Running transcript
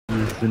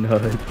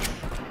nuts.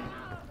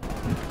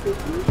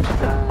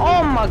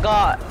 Oh my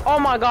god! Oh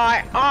my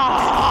god!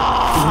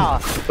 Ah!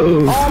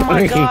 Oh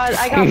my god!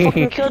 I got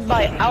fucking killed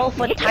by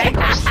alpha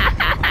tigers.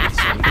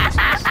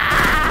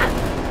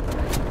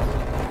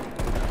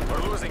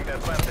 We're losing that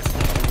weapon.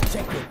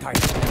 Check your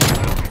target.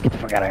 Get the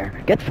fuck out of here.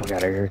 Get the fuck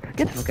out of here.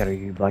 Get the fuck out of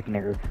here, you black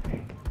nigger.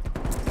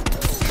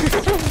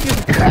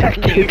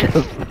 Get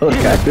the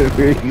fuck out of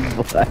here, you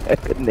black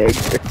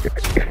nigger.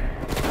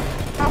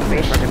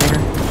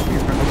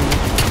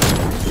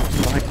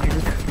 Black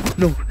nigger.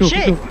 No, no,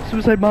 Shit. no.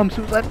 Suicide bomb,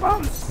 suicide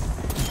bomb.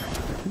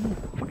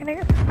 Fucking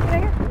nigger, fucking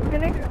nigger,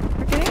 fucking nigger,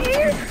 fucking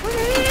nigger.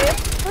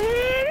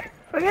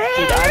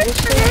 Dude, I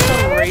just said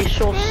some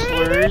racial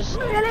slurs,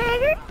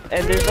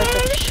 and there's like a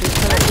shit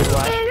ton of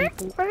black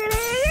people.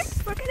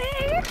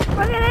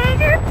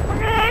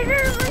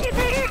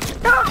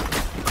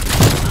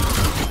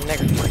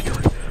 Nigger. Oh my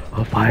god.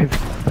 Oh, 5,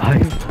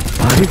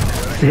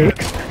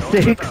 6.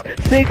 This is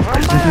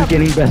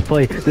getting best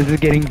play. This is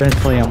getting best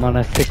play. I'm on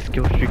a 6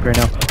 kill streak right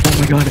now. Oh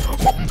my god.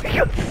 Oh my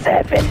god.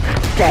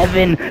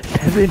 7.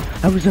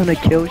 I was on a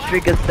kill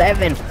streak of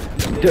 7.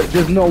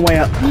 There's no way.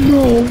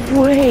 No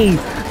way.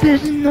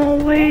 There's no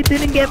way I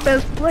didn't get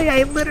best play.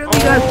 I literally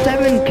got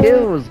 7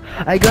 kills.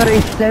 I got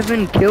a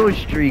 7 kill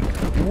streak.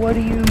 What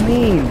do you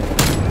mean?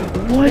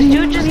 What This do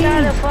you dude just mean?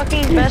 got a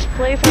fucking best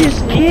play from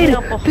sneaking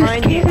up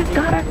behind you. This kid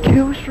got a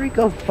kill streak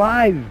of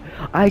 5.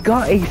 I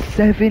got a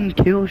 7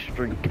 kill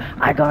streak.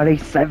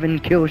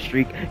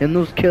 And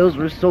those kills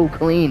were so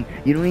clean.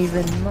 You don't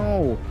even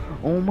know.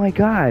 Oh my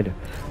god.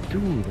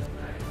 Dude,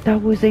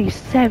 that was a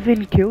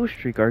 7 kill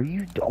streak. Are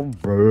you dumb?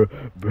 Bruh.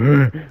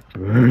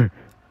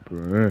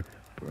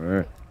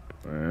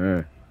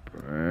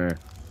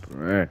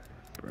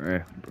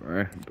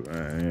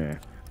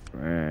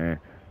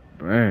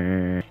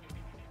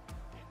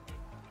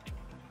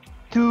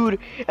 Dude,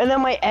 and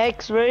then my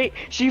ex, right?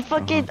 She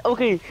fucking,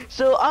 okay,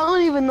 so I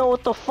don't even know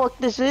what the fuck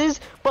this is,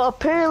 but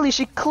apparently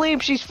she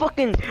claims she's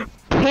fucking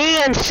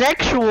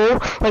pansexual.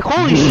 Like,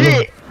 holy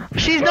shit,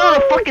 she's not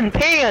a fucking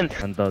pan.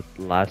 And the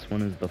last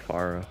one is the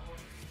Farah.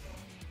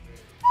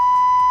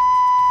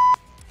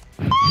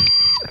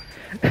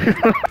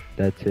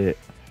 That's it.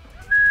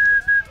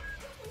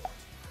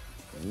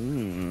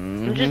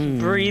 I'm just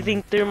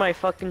breathing through my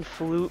fucking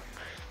flute.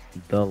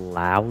 The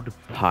loud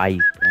pipe.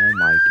 Oh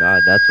my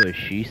god, that's what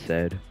she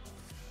said.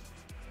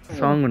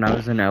 Song when I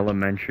was in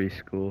elementary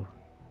school.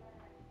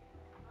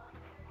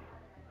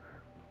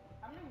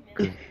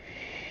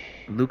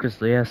 Lucas,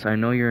 yes, I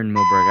know you're in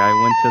Millburg. I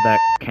went to that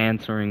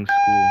cancering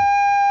school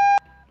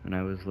when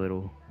I was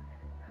little.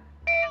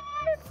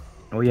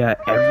 Oh yeah,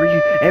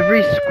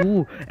 every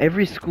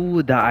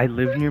school that I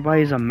live nearby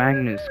is a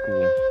magnet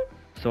school.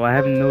 So I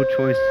have no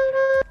choice.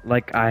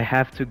 Like, I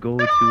have to go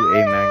to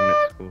a magnet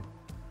school.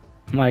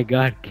 My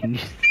god, can you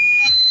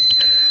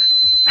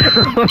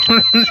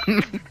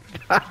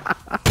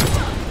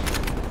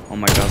Oh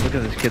my god, look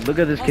at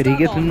this kid, he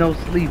gets no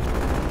sleep.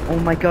 Oh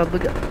my god,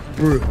 look at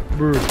bruh,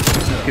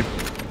 this kid.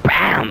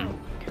 Bam!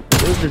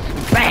 Look at this,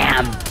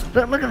 bam!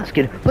 Look at this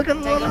kid, look at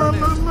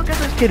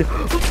this kid.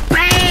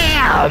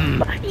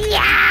 Bam!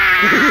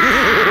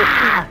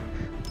 Yeah!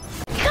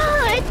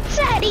 God,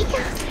 Daddy,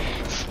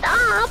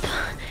 stop!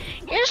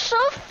 You're so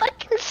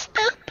fucking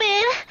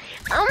stupid!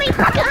 Oh my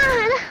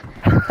god!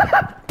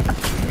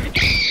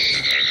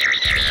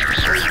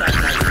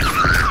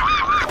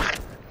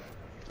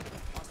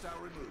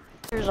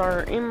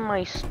 Are in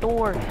my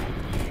store.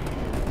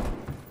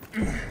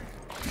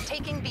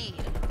 Taking B.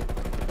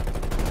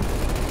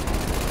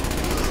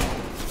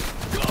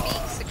 B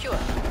secure.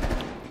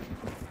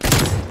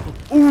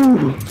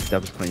 Ooh!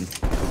 That was clean.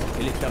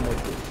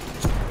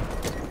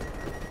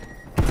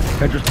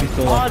 Pedra's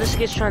pistol. Oh, this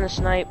kid's trying to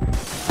snipe.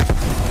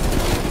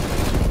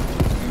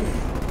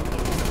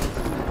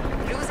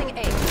 Losing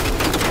A.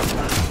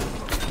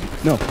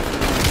 No.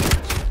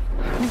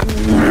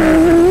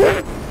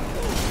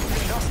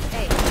 Lost A.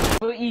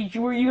 But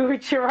you were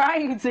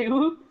trying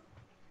to.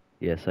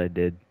 Yes, I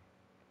did.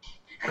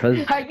 Cause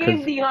I gave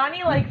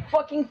Diani like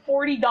fucking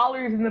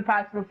 $40 in the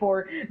past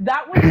before.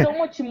 That was so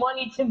much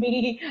money to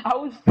me. I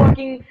was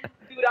fucking,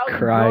 dude, I was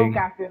crying.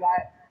 broke after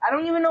that. I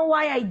don't even know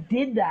why I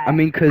did that. I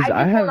mean, cause I just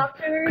went have, up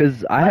to her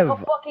cause I like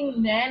have. a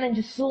fucking man and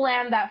just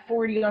slammed that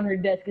 40 on her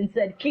desk and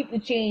said, "Keep the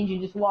change,"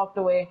 and just walked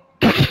away.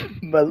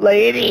 My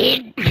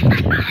lady.